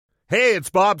Hey, it's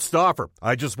Bob Stauffer.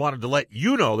 I just wanted to let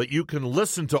you know that you can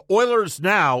listen to Oilers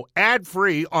Now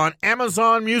ad-free on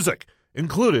Amazon Music,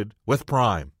 included with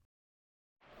Prime.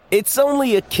 It's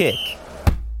only a kick,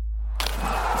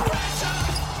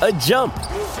 a jump,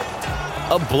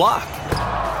 a block.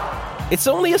 It's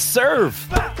only a serve.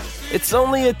 It's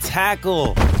only a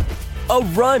tackle, a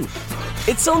run.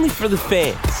 It's only for the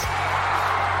fans.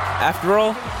 After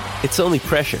all, it's only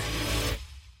pressure.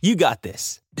 You got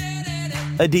this.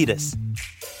 Adidas.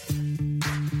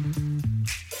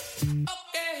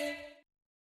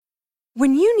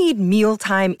 When you need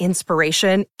mealtime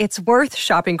inspiration, it's worth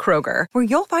shopping Kroger, where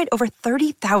you'll find over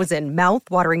 30,000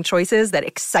 mouth-watering choices that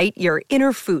excite your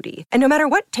inner foodie. And no matter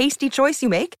what tasty choice you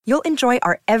make, you'll enjoy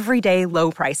our everyday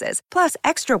low prices, plus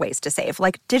extra ways to save,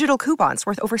 like digital coupons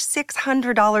worth over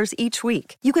 $600 each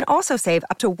week. You can also save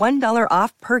up to $1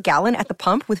 off per gallon at the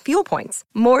pump with fuel points.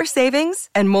 More savings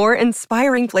and more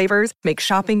inspiring flavors make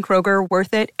shopping Kroger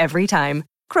worth it every time.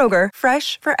 Kroger,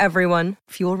 fresh for everyone.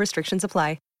 Fuel restrictions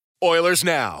apply. Oilers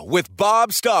Now with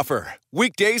Bob Stauffer.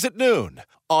 Weekdays at noon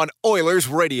on Oilers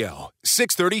Radio,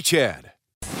 630 CHED.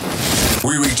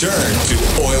 We return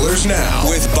to Oilers Now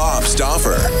with Bob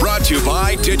Stauffer. Brought to you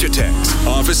by Digitex.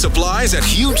 Office supplies at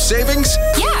huge savings?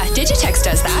 Yeah, Digitex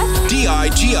does that.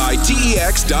 Digitex.ca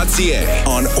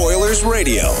on Oilers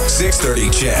Radio, 630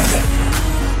 CHED.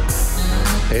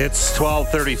 It's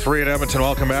 12:33 in Edmonton.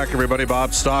 Welcome back, everybody.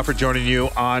 Bob Stauffer joining you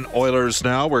on Oilers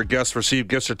Now, where guests receive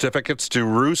gift certificates to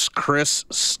Ruth's Chris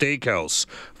Steakhouse.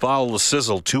 Follow the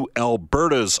sizzle to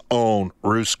Alberta's own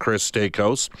Ruth's Chris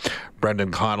Steakhouse.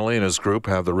 Brendan Connolly and his group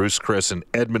have the Ruth's Chris in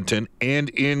Edmonton and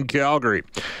in Calgary.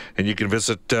 And you can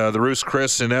visit the Ruth's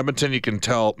Chris in Edmonton. You can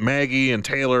tell Maggie and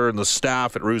Taylor and the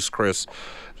staff at Ruth's Chris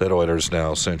that Oilers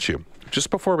Now sent you. Just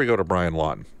before we go to Brian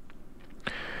Lawton,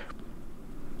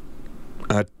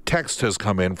 a text has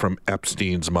come in from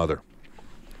Epstein's mother,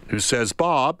 who says,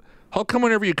 Bob, how come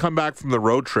whenever you come back from the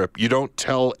road trip, you don't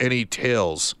tell any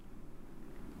tales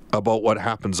about what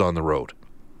happens on the road?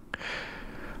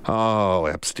 Oh,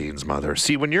 Epstein's mother.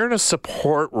 See, when you're in a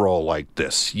support role like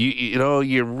this,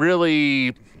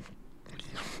 you're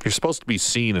supposed to be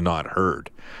seen and not heard.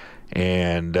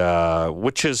 And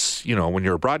which is, when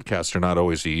you're a broadcaster, not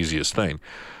always the easiest thing.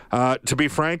 To be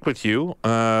frank with you,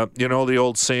 the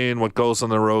old saying, what goes on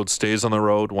the road stays on the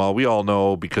road. Well, we all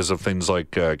know because of things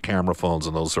like camera phones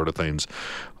and those sort of things,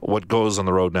 what goes on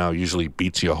the road now usually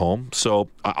beats you home. So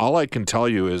all I can tell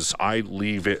you is I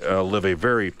live a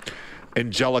very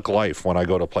angelic life when I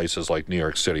go to places like New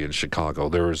York City and Chicago.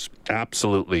 There is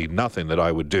absolutely nothing that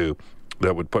I would do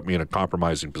that would put me in a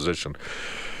compromising position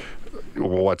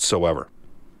whatsoever.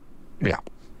 Yeah,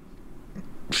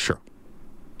 sure.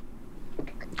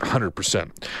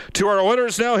 100%. To our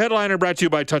Oilers Now headliner, brought to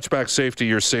you by Touchback Safety.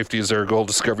 Your safety is our goal.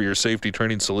 Discover your safety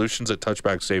training solutions at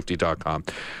touchbacksafety.com.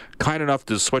 Kind enough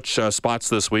to switch spots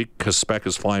this week because Speck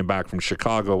is flying back from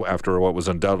Chicago after what was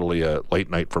undoubtedly a late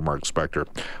night for Mark Spector.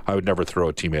 I would never throw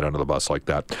a teammate under the bus like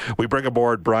that. We bring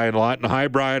aboard Brian Lawton. Hi,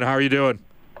 Brian. How are you doing?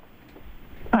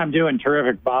 I'm doing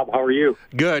terrific, Bob. How are you?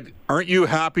 Good. Aren't you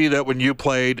happy that when you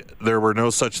played, there were no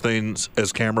such things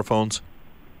as camera phones?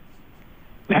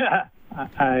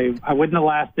 I wouldn't have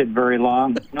lasted very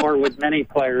long, nor would many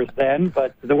players then.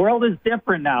 But the world is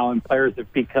different now, and players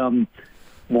have become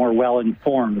more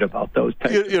well-informed about those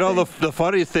types of things. The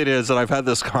funny thing is that I've had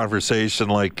this conversation,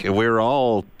 like, we're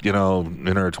all, in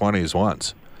our 20s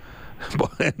once.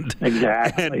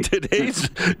 Exactly. And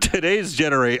today's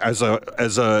generation, as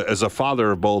a father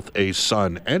of both a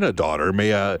son and a daughter,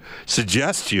 may I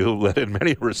suggest to you that in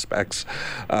many respects,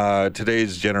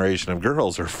 today's generation of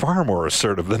girls are far more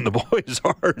assertive than the boys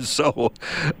are. So,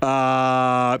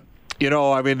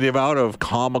 the amount of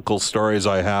comical stories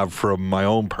I have from my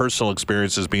own personal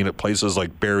experiences being at places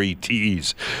like Barry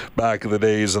T's back in the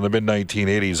days in the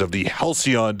mid-1980s of the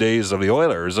halcyon days of the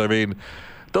Oilers.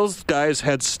 Those guys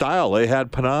had style, they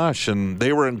had panache, and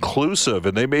they were inclusive,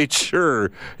 and they made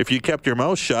sure if you kept your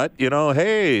mouth shut, boys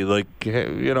are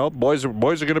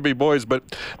going to be boys.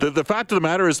 But the fact of the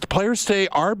matter is the players today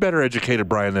are better educated,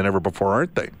 Brian, than ever before,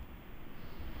 aren't they?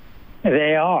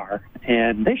 They are.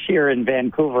 And this year in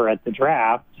Vancouver at the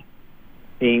draft,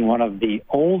 being one of the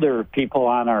older people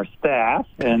on our staff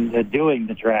and doing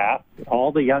the draft,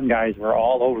 all the young guys were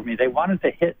all over me. They wanted to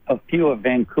hit a few of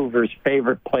Vancouver's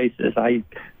favorite places. I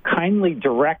kindly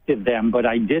directed them, but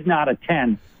I did not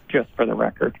attend, just for the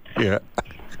record. Yeah.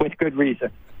 With good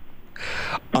reason.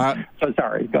 So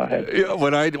sorry, go ahead.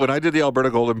 When I did the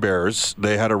Alberta Golden Bears,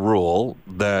 they had a rule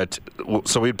that,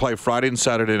 so we'd play Friday and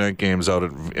Saturday night games out at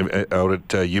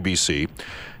UBC,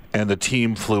 and the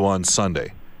team flew on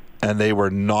Sunday. and they were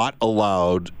not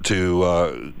allowed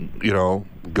to,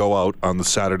 go out on the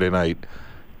Saturday night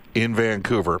in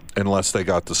Vancouver unless they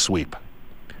got the sweep.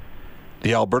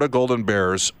 The Alberta Golden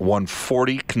Bears won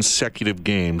 40 consecutive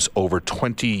games over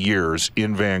 20 years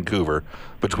in Vancouver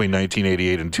between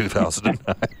 1988 and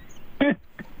 2009.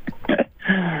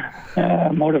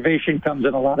 Motivation comes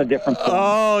in a lot of different forms.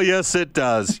 Oh, yes, it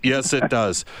does. Yes, it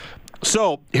does.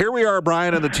 So here we are,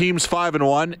 Brian, and the team's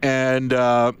 5-1, and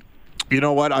you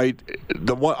know what? I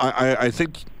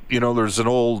think. There's an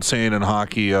old saying in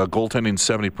hockey, goaltending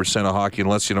 70% of hockey.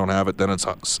 Unless you don't have it, then it's,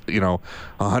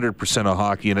 100% of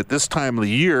hockey. And at this time of the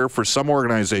year, for some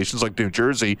organizations like New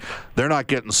Jersey, they're not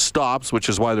getting stops, which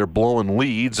is why they're blowing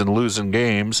leads and losing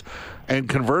games. And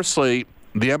conversely,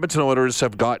 the Edmonton Oilers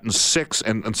have gotten 6,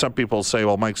 and some people say,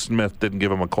 well, Mike Smith didn't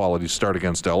give him a quality start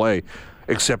against L.A.,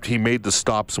 except he made the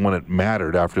stops when it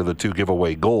mattered after the 2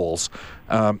 giveaway goals.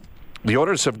 The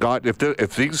Oilers have got,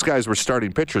 if these guys were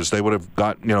starting pitchers, they would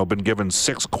have been given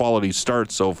 6 quality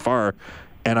starts so far,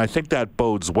 and I think that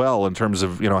bodes well in terms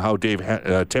of how Dave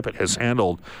Tippett has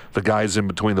handled the guys in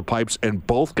between the pipes, and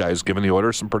both guys giving the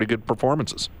Oilers some pretty good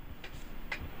performances.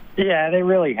 Yeah, they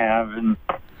really have, and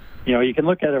you can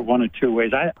look at it one of two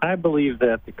ways. I believe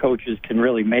that the coaches can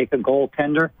really make a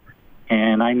goaltender,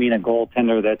 and I mean a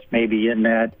goaltender that's maybe in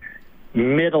that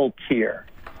middle tier.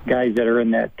 Guys that are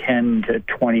in that 10 to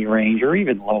 20 range, or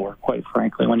even lower, quite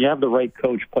frankly. When you have the right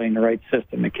coach playing the right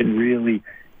system, it can really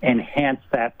enhance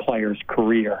that player's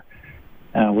career.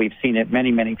 We've seen it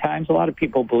many, many times. A lot of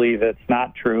people believe it's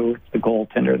not true. It's the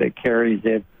goaltender that carries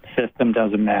it. System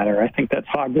doesn't matter. I think that's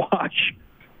hogwash.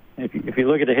 If you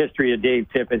look at the history of Dave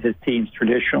Tippett, his teams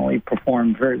traditionally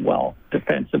performed very well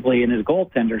defensively, and his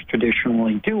goaltenders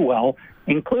traditionally do well,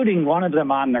 including one of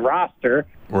them on the roster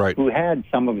who had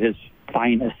some of his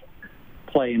finest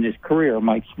play in his career,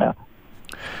 Mike Smith.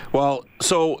 Well,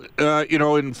 so,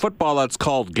 in football, that's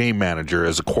called game manager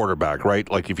as a quarterback, right?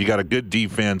 Like, if you got a good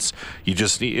defense, you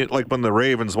just need, like when the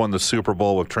Ravens won the Super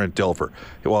Bowl with Trent Dilfer.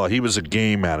 Well, he was a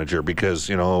game manager because,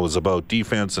 it was about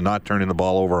defense and not turning the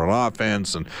ball over on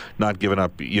offense and not giving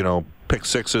up, pick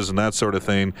sixes and that sort of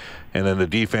thing. And then the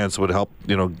defense would help,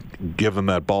 give them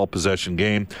that ball possession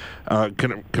game.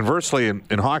 Conversely,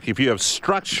 in hockey, if you have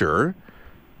structure,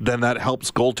 then that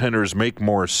helps goaltenders make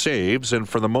more saves, and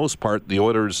for the most part, the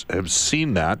Oilers have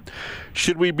seen that.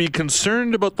 Should we be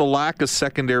concerned about the lack of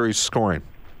secondary scoring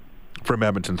from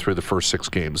Edmonton through the first 6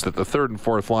 games? That the third and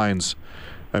fourth lines,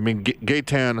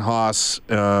 Gaetan Haas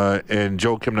and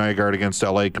Joakim Nygard against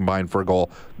LA combined for a goal.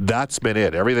 That's been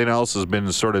it. Everything else has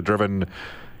been sort of driven,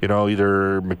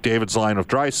 either McDavid's line with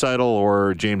Draisaitl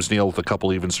or James Neal with a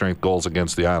couple even-strength goals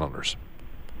against the Islanders.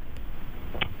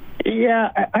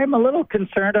 Yeah, I'm a little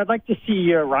concerned. I'd like to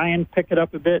see Ryan pick it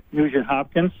up a bit, Nugent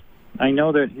Hopkins. I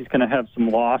know that he's going to have some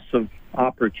loss of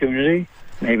opportunity.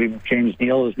 Maybe James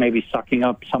Neal is maybe sucking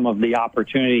up some of the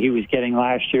opportunity he was getting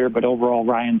last year, but overall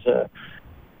Ryan's a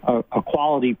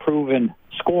quality proven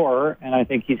scorer, and I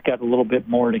think he's got a little bit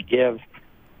more to give.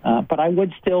 But I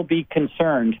would still be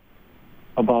concerned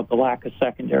about the lack of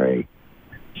secondary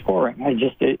scoring.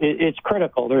 It's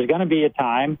critical. There's going to be a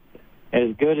time,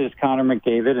 as good as Connor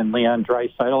McDavid and Leon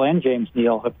Draisaitl and James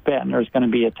Neal have been, there's going to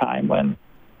be a time when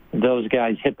those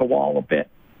guys hit the wall a bit.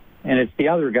 And it's the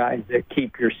other guys that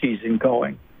keep your season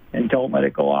going and don't let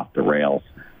it go off the rails.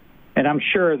 And I'm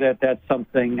sure that that's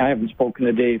something, I haven't spoken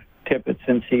to Dave Tippett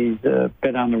since he's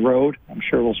been on the road. I'm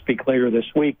sure we'll speak later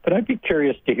this week. But I'd be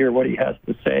curious to hear what he has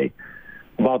to say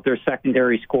about their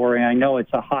secondary scoring. I know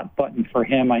it's a hot button for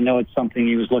him. I know it's something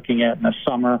he was looking at in the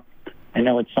summer. I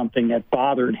know it's something that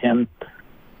bothered him,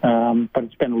 but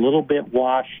it's been a little bit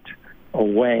washed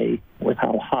away with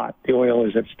how hot the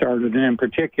Oilers have started, and in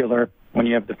particular, when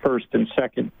you have the first and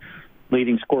second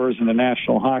leading scorers in the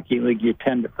National Hockey League, you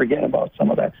tend to forget about some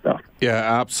of that stuff. Yeah,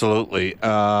 absolutely.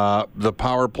 The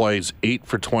power plays 8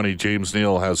 for 20. James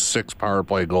Neal has 6 power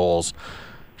play goals.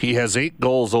 He has 8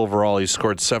 goals overall. He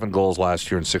scored 7 goals last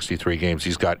year in 63 games.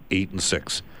 He's got 8 and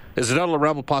 6. Is it not a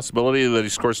realm possibility that he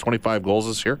scores 25 goals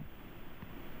this year?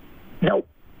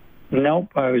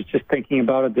 Nope. I was just thinking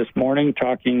about it this morning,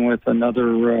 talking with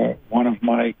another one of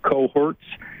my cohorts,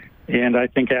 and I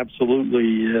think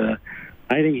absolutely,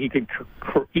 I think he could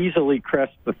easily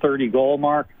crest the 30-goal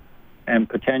mark and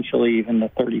potentially even the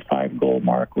 35-goal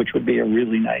mark, which would be a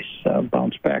really nice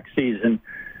bounce-back season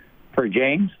for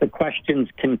James. The questions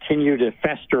continue to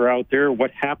fester out there.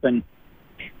 What happened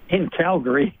in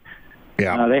Calgary?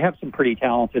 Yeah. They have some pretty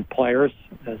talented players.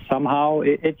 Somehow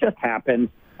it just happens.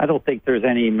 I don't think there's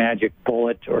any magic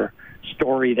bullet or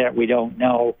story that we don't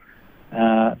know.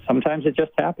 Sometimes it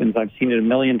just happens. I've seen it a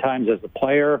million times as a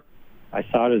player. I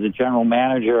saw it as a general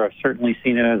manager. I've certainly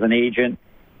seen it as an agent.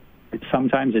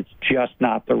 Sometimes it's just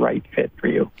not the right fit for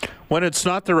you. When it's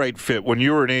not the right fit, when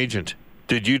you were an agent,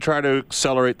 did you try to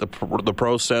accelerate the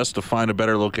process to find a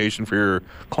better location for your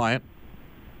client?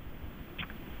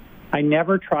 I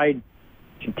never tried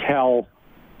to tell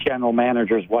general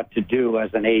managers what to do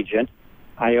as an agent.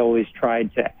 I always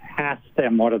tried to ask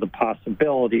them what are the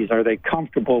possibilities. Are they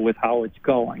comfortable with how it's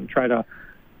going? Try to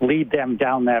lead them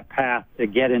down that path to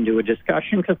get into a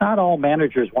discussion, because not all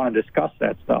managers want to discuss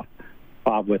that stuff,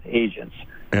 Bob, with agents.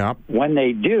 Yeah. When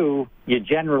they do, you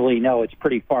generally know it's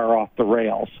pretty far off the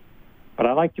rails. But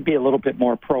I like to be a little bit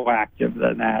more proactive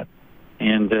than that.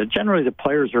 And generally the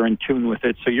players are in tune with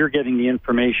it, so you're getting the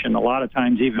information a lot of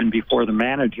times even before the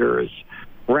manager is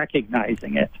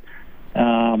recognizing it.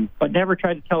 But never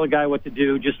tried to tell a guy what to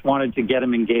do, just wanted to get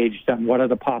him engaged on what are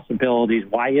the possibilities,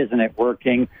 why isn't it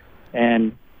working,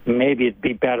 and maybe it'd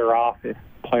be better off if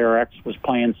player X was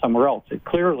playing somewhere else. It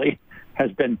clearly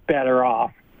has been better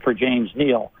off for James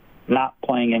Neal not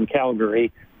playing in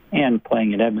Calgary and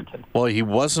playing in Edmonton. Well, he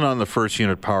wasn't on the first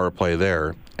unit power play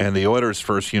there, and the Oilers'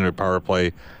 first unit power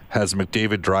play has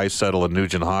McDavid, Draisaitl, and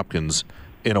Nugent Hopkins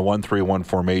in a 1-3-1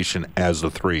 formation as the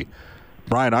three.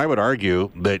 Brian, I would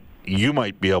argue that you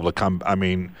might be able to come. I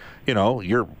mean, you know,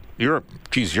 you're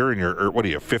in your, what are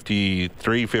you,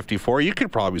 53, 54? You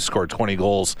could probably score 20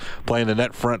 goals playing the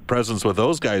net front presence with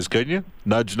those guys, couldn't you?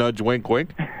 Nudge, nudge, wink,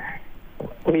 wink.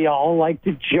 We all like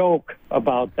to joke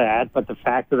about that, but the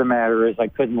fact of the matter is I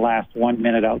couldn't last 1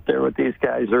 minute out there with these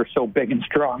guys. They're so big and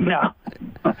strong now.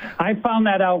 I found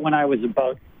that out when I was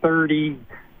about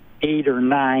 38 or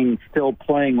 9, still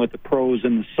playing with the pros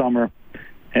in the summer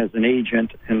as an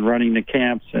agent and running the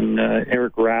camps, and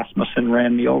Eric Rasmussen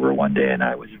ran me over one day, and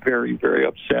I was very, very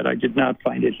upset. I did not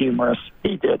find it humorous.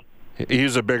 He did.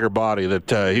 He's a bigger body.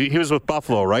 That he was with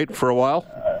Buffalo, right, for a while?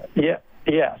 Yeah.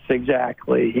 Yes,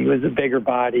 exactly. He was a bigger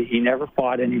body. He never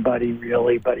fought anybody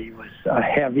really, but he was a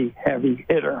heavy, heavy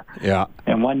hitter. Yeah.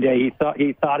 And one day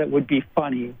he thought it would be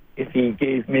funny if he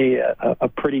gave me a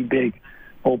pretty big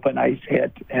open ice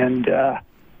hit, and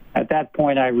at that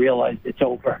point I realized it's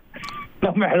over,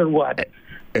 no matter what.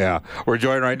 Yeah, we're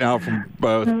joined right now from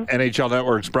NHL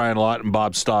Network's Brian Lott and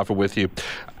Bob Stauffer with you.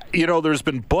 You know, there's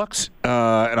been books,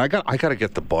 and I got to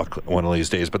get the book one of these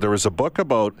days. But there was a book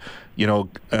about, you know,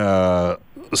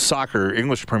 soccer,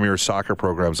 English Premier Soccer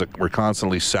programs that were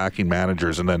constantly sacking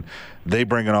managers, and then they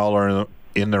bring it all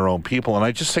in their own people. And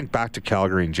I just think back to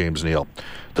Calgary and James Neal,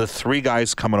 the three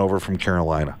guys coming over from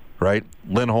Carolina, right?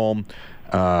 Lindholm,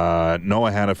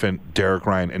 Noah Hannafin, Derek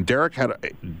Ryan, and Derek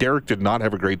did not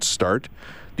have a great start.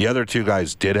 The other two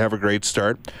guys did have a great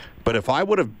start, but if I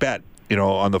would have bet, you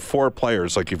know, on the four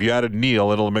players, like if you added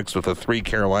Neal, it'll mix with the three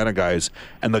Carolina guys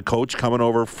and the coach coming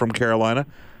over from Carolina,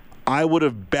 I would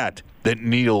have bet that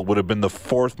Neal would have been the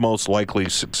fourth most likely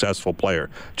successful player,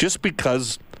 just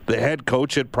because the head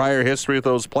coach had prior history with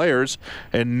those players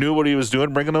and knew what he was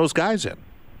doing bringing those guys in.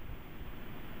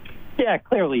 Yeah,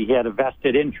 clearly he had a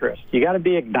vested interest. You got to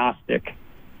be agnostic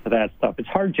to that stuff. It's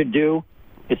hard to do.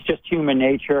 It's just human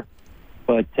nature.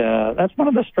 But that's one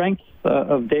of the strengths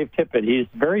of Dave Tippett. He's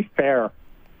very fair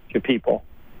to people,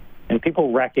 and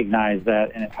people recognize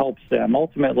that, and it helps them.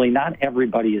 Ultimately, not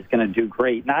everybody is going to do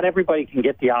great. Not everybody can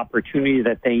get the opportunity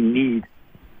that they need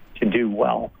to do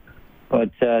well.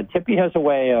 But Tippy has a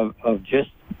way of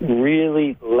just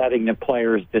really letting the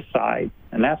players decide,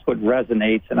 and that's what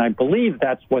resonates. And I believe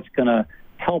that's what's going to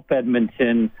help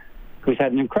Edmonton, who's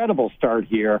had an incredible start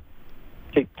here,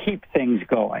 to keep things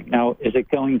going. Now, is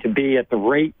it going to be at the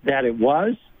rate that it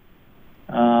was,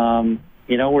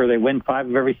 you know, where they win 5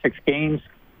 of every 6 games?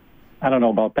 I don't know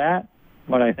about that,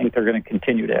 but I think they're going to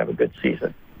continue to have a good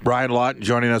season. Brian Lott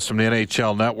joining us from the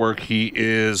NHL Network. He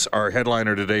is our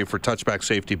headliner today for Touchback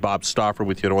Safety. Bob Stauffer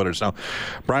with you at Oilers. Now,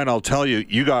 Brian, I'll tell you,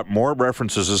 you got more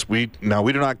references this week. Now,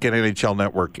 we do not get NHL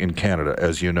Network in Canada,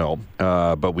 as you know,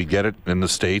 but we get it in the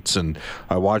States, and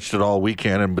I watched it all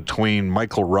weekend, and between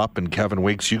Michael Rupp and Kevin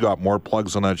Weeks, you got more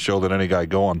plugs on that show than any guy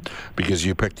going, because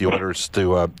you picked the Oilers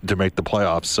to make the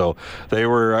playoffs. So they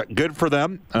were good for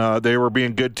them. They were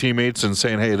being good teammates and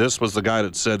saying, hey, this was the guy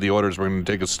that said the Oilers were going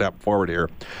to take a step forward here.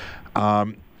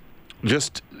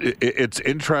 It's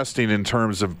interesting in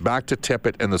terms of back to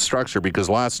Tippett and the structure, because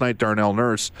last night Darnell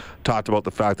Nurse talked about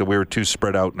the fact that we were too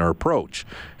spread out in our approach.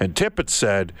 And Tippett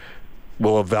said,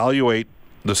 we'll evaluate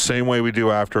the same way we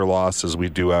do after a loss as we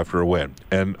do after a win.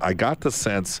 And I got the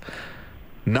sense,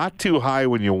 not too high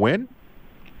when you win,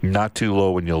 not too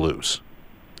low when you lose.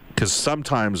 Because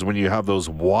sometimes when you have those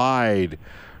wide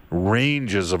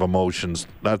ranges of emotions,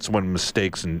 that's when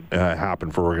mistakes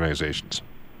happen for organizations.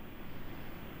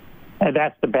 And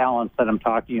that's the balance that I'm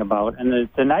talking about. And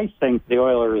the nice thing for the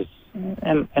Oilers,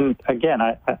 and again,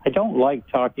 I don't like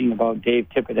talking about Dave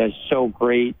Tippett as so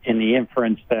great in the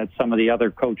inference that some of the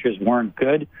other coaches weren't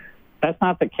good. That's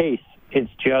not the case. It's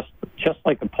just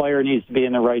like a player needs to be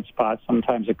in the right spot,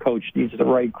 sometimes a coach needs the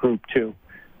right group too.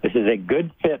 This is a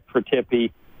good fit for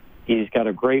Tippy. He's got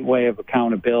a great way of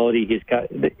accountability.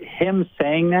 Him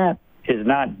saying that is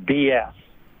not BS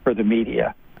for the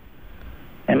media.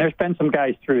 And there's been some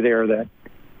guys through there that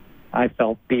I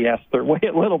felt BS their way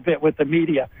a little bit with the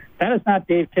media. That is not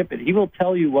Dave Tippett. He will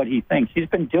tell you what he thinks. He's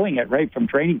been doing it right from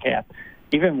training camp,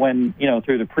 even when,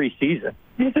 through the preseason.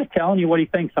 He's just telling you what he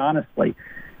thinks honestly.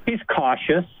 He's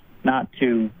cautious not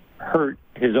to hurt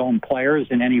his own players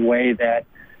in any way that,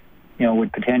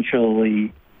 would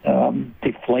potentially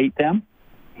deflate them.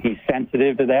 He's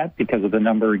sensitive to that because of the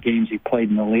number of games he played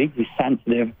in the league. He's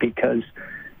sensitive because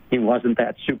he wasn't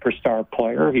that superstar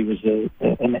player. He was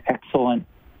an excellent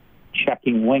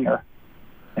checking winger.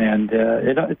 And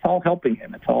it's all helping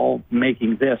him. It's all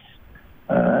making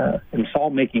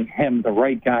making him the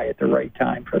right guy at the right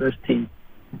time for this team.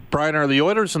 Brian, are the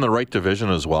Oilers in the right division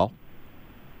as well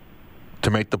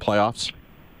to make the playoffs?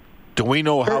 Do we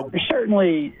know how?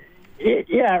 Certainly,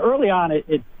 early on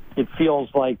it feels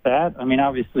like that. I mean,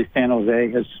 obviously San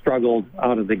Jose has struggled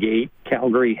out of the gate.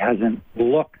 Calgary hasn't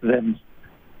looked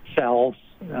themselves.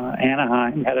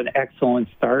 Anaheim had an excellent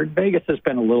start. Vegas has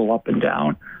been a little up and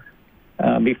down.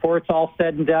 Before it's all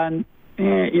said and done,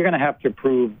 you're going to have to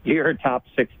prove you're a top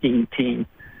 16 team.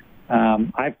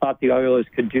 I thought the Oilers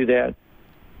could do that,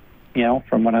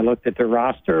 from when I looked at their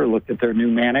roster, looked at their new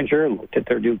manager, looked at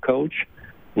their new coach,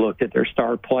 looked at their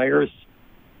star players.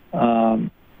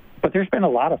 But there's been a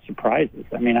lot of surprises.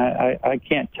 I mean, I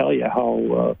can't tell you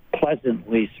how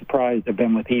pleasantly surprised I've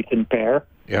been with Ethan Bear.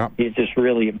 Yeah. He's just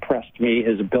really impressed me,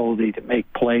 his ability to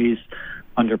make plays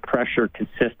under pressure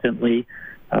consistently.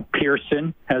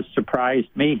 Pearson has surprised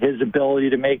me, his ability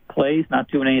to make plays, not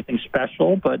doing anything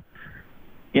special, but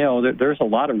there's a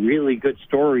lot of really good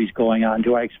stories going on.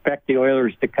 Do I expect the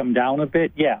Oilers to come down a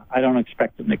bit? Yeah, I don't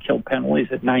expect them to kill penalties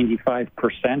at 95%.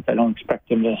 I don't expect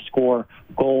them to score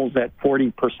goals at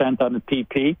 40% on the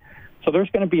PP. So there's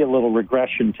going to be a little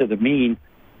regression to the mean.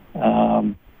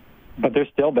 But there's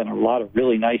still been a lot of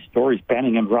really nice stories.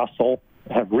 Benning and Russell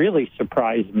have really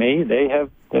surprised me. They have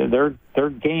their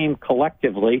game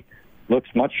collectively looks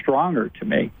much stronger to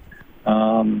me.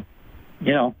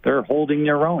 They're holding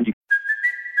their own.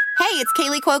 Hey, it's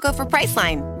Kaylee Cuoco for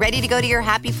Priceline. Ready to go to your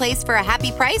happy place for a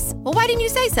happy price? Well, why didn't you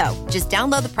say so? Just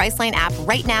download the Priceline app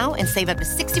right now and save up to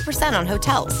 60% on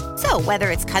hotels. So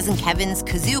whether it's Cousin Kevin's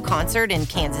Kazoo Concert in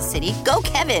Kansas City, go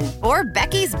Kevin, or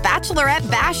Becky's Bachelorette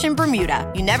Bash in Bermuda,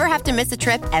 you never have to miss a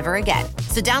trip ever again.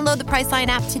 So download the Priceline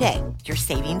app today. Your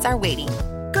savings are waiting.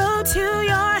 Go to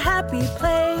your happy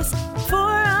place for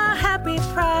a happy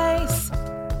price.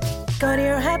 Go to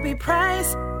your happy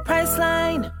price,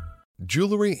 Priceline.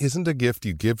 Jewelry isn't a gift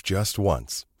you give just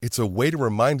once. It's a way to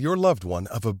remind your loved one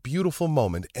of a beautiful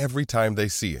moment every time they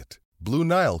see it. Blue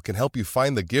Nile can help you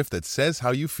find the gift that says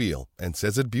how you feel and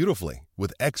says it beautifully,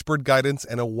 with expert guidance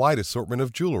and a wide assortment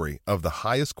of jewelry of the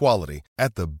highest quality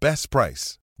at the best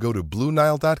price. Go to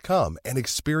BlueNile.com and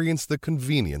experience the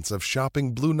convenience of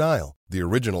shopping Blue Nile, the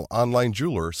original online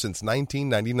jeweler since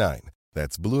 1999.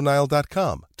 That's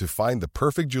BlueNile.com to find the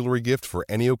perfect jewelry gift for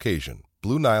any occasion.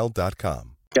 BlueNile.com.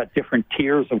 Got different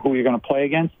tiers of who you're going to play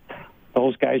against.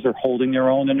 Those guys are holding their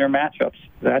own in their matchups.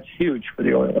 That's huge for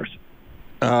the Oilers.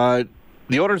 The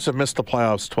Oilers have missed the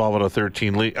playoffs 12 out of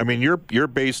 13. I mean, you're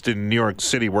based in New York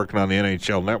City working on the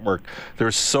NHL Network.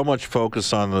 There's so much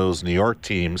focus on those New York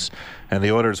teams, and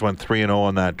the Oilers went 3-0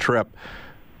 on that trip.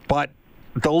 But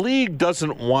the league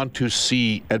doesn't want to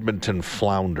see Edmonton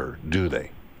flounder, do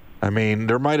they? I mean,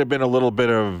 there might have been a little bit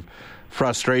of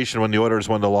frustration when the Oilers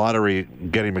won the lottery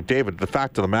getting McDavid. The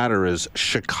fact of the matter is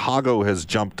Chicago has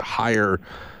jumped higher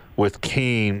with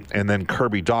Kane and then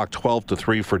Kirby Dach,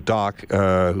 12-3 for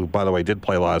Dach, who, by the way, did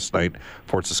play last night.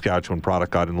 Fort Saskatchewan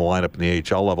product got in the lineup in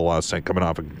the AHL level last night, coming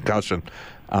off a concussion.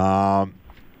 And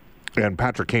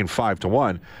Patrick Kane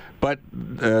 5-1. But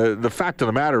the fact of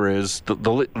the matter is the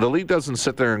league doesn't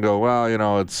sit there and go,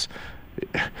 well, it's...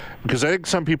 Because I think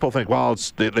some people think, well,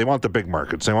 they want the big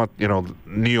markets. They want,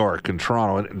 New York and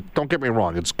Toronto. And don't get me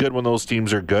wrong, it's good when those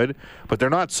teams are good, but they're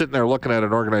not sitting there looking at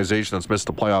an organization that's missed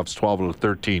the playoffs 12 out of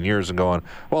 13 years and going,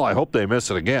 well, I hope they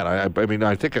miss it again. I mean,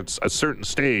 I think at a certain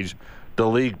stage, the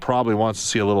league probably wants to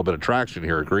see a little bit of traction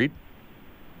here. Agreed?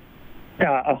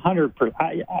 Yeah,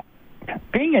 100%.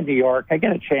 Being in New York, I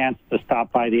get a chance to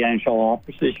stop by the NHL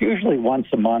offices, usually once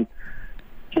a month,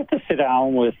 just to sit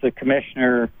down with the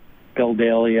commissioner, Bill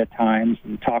Daly at times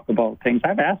and talk about things.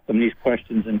 I've asked him these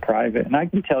questions in private, and I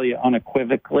can tell you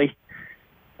unequivocally,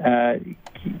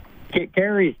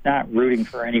 Gary's not rooting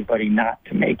for anybody not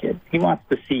to make it. He wants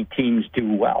to see teams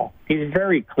do well. He's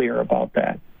very clear about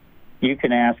that. You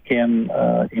can ask him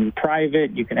in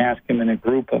private. You can ask him in a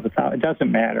group of 1,000. It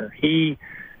doesn't matter. He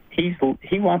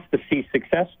wants to see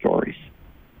success stories.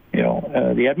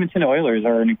 The Edmonton Oilers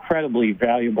are an incredibly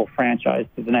valuable franchise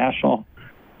to the National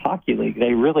Hockey League.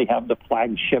 They really have the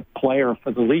flagship player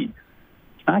for the league.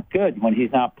 It's not good when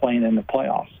he's not playing in the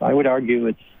playoffs. I would argue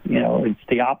it's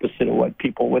the opposite of what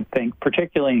people would think,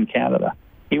 particularly in Canada.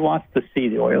 He wants to see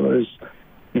the Oilers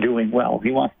doing well.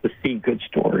 He wants to see good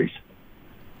stories.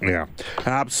 Yeah,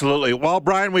 absolutely. Well,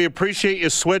 Brian, we appreciate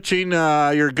you switching.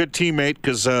 You're a good teammate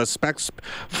because Speck's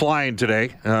flying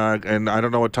today, and I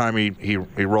don't know what time he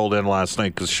rolled in last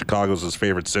night because Chicago's his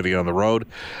favorite city on the road.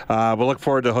 We'll look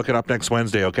forward to hooking up next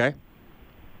Wednesday, okay?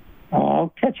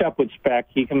 I'll catch up with Speck.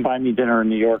 He can buy me dinner in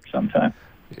New York sometime.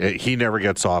 He never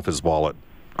gets off his wallet.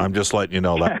 I'm just letting you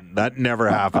know that never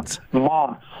happens.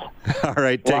 Moss. All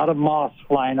right. A lot of moss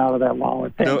flying out of that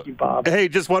wallet. Thank you, Bob. Hey,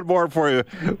 just one more for you.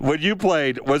 When you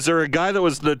played, was there a guy that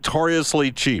was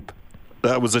notoriously cheap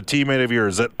that was a teammate of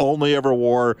yours that only ever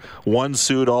wore one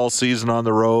suit all season on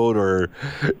the road or,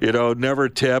 never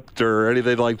tipped or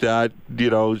anything like that,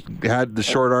 had the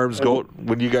short arms go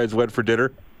when you guys went for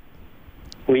dinner?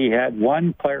 We had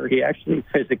one player, he actually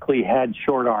physically had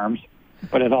short arms,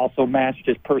 but it also matched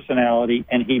his personality,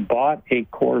 and he bought a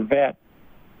Corvette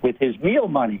with his meal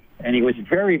money, and he was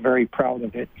very, very proud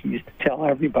of it. He used to tell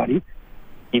everybody.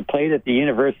 He played at the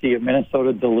University of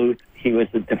Minnesota Duluth. He was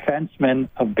a defenseman,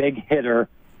 a big hitter.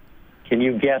 Can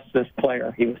you guess this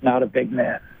player? He was not a big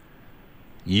man.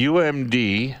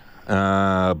 UMD.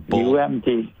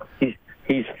 UMD.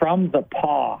 He's from the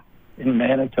Paw in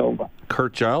Manitoba.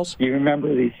 Kurt Giles? You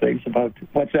remember these things about,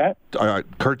 what's that?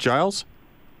 Kurt Giles?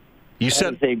 You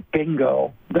said a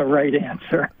bingo, the right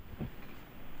answer.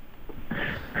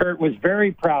 Kurt was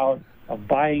very proud of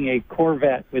buying a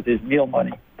Corvette with his meal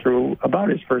money through about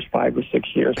his first 5 or 6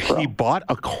 years. He bought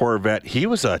a Corvette. He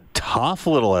was a tough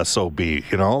little SOB.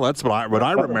 That's what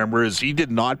I remember is he did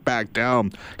not back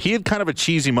down. He had kind of a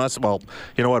cheesy mustache. Well,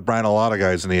 you know what, Brian? A lot of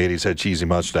guys in the '80s had cheesy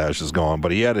mustaches going,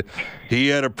 but he had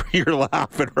a. You're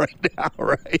laughing right now,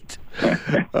 right?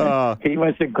 He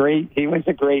was a great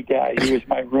guy. He was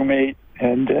my roommate.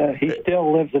 And he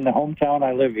still lives in the hometown.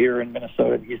 I live here in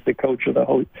Minnesota. He's the coach of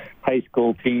the high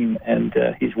school team, and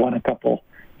he's won a couple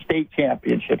state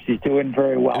championships. He's doing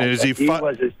very well. And is he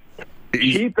was as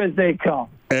cheap as they come.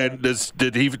 And does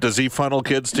he funnel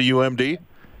kids to UMD?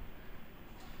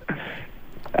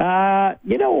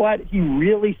 You know what? He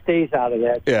really stays out of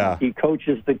that. Yeah. He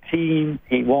coaches the team.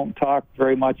 He won't talk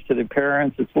very much to the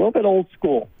parents. It's a little bit old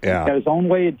school. Yeah. He's got his own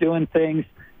way of doing things.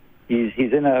 He's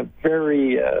in a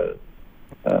very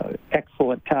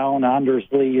excellent town. Anders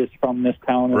Lee is from this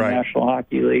town in the National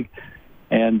Hockey League,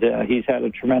 and he's had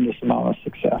a tremendous amount of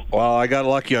success. Well, I got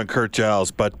lucky on Kurt Giles,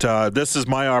 but this is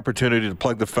my opportunity to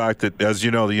plug the fact that, as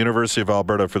you know, the University of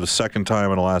Alberta, for the second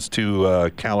time in the last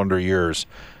 2 calendar years,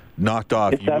 knocked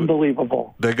off. It's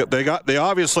unbelievable. They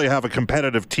obviously have a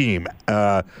competitive team.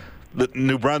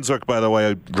 New Brunswick, by the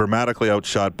way, dramatically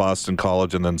outshot Boston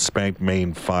College and then spanked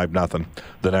Maine 5-0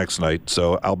 the next night.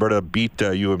 So Alberta beat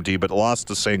UMD, but lost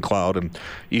to St. Cloud. And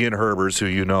Ian Herbers,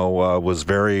 who was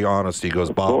very honest, he goes,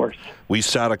 Bob, we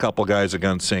sat a couple guys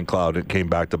against St. Cloud and came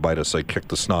back to bite us. They kicked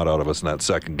the snot out of us in that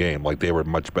second game. Like, they were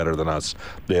much better than us.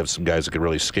 They have some guys that could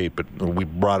really skate, but we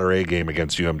brought our A game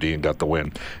against UMD and got the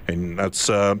win. And that's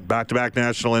back-to-back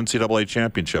national NCAA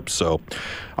championships. So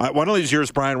one of these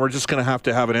years, Brian, we're just going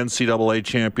to have an NCAA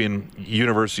champion,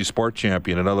 university sport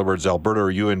champion, in other words, Alberta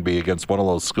or UNB, against one of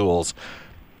those schools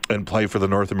and play for the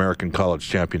North American College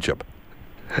Championship.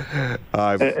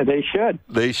 They should.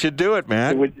 They should do it,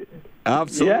 man.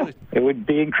 Absolutely. Yeah, it would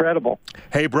be incredible.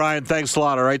 Hey, Brian, thanks a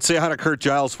lot. All right, say hi to Kurt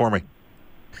Giles for me.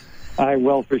 I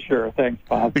will for sure. Thanks,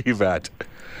 Bob. You bet.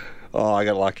 Oh, I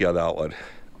got lucky on that one.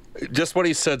 Just when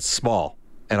he said small.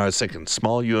 And I was thinking,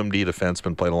 small UMD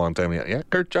defenseman, played a long time. Yeah,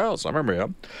 Kurt Giles, I remember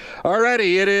him. All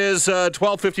righty, it is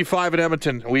 12:55 in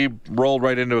Edmonton. We rolled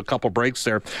right into a couple breaks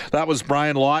there. That was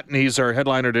Brian Lawton. He's our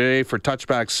headliner today for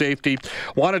Touchback Safety.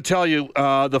 Want to tell you,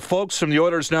 the folks from the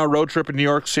Oilers Now road trip in New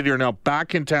York City are now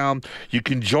back in town. You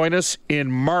can join us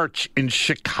in March in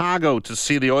Chicago to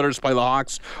see the Oilers play the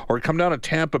Hawks, or come down to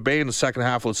Tampa Bay in the second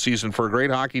half of the season for a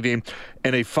great hockey game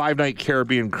and a 5-night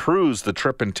Caribbean cruise, the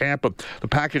trip in Tampa. The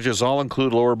packages all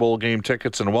include lower bowl game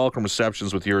tickets and welcome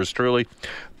receptions with yours truly.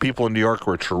 People in New York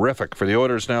were terrific. For the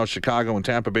Oilers now, Chicago and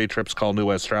Tampa Bay trips, call New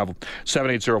West Travel,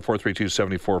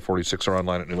 780-432-7446 or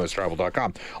online at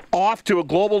newwesttravel.com. Off to a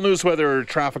global news weather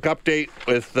traffic update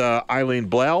with Eileen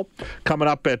Blau. Coming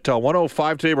up at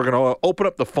 1:05 today, we're going to open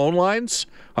up the phone lines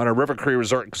on our River Cree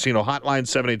Resort and Casino hotline,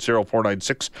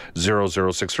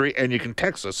 780-496-0063. And you can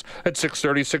text us at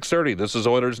 630-630. This is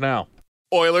Oilers Now.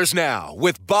 Oilers Now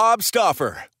with Bob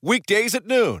Stauffer. Weekdays at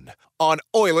noon on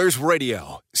Oilers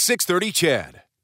Radio, 630 CHED.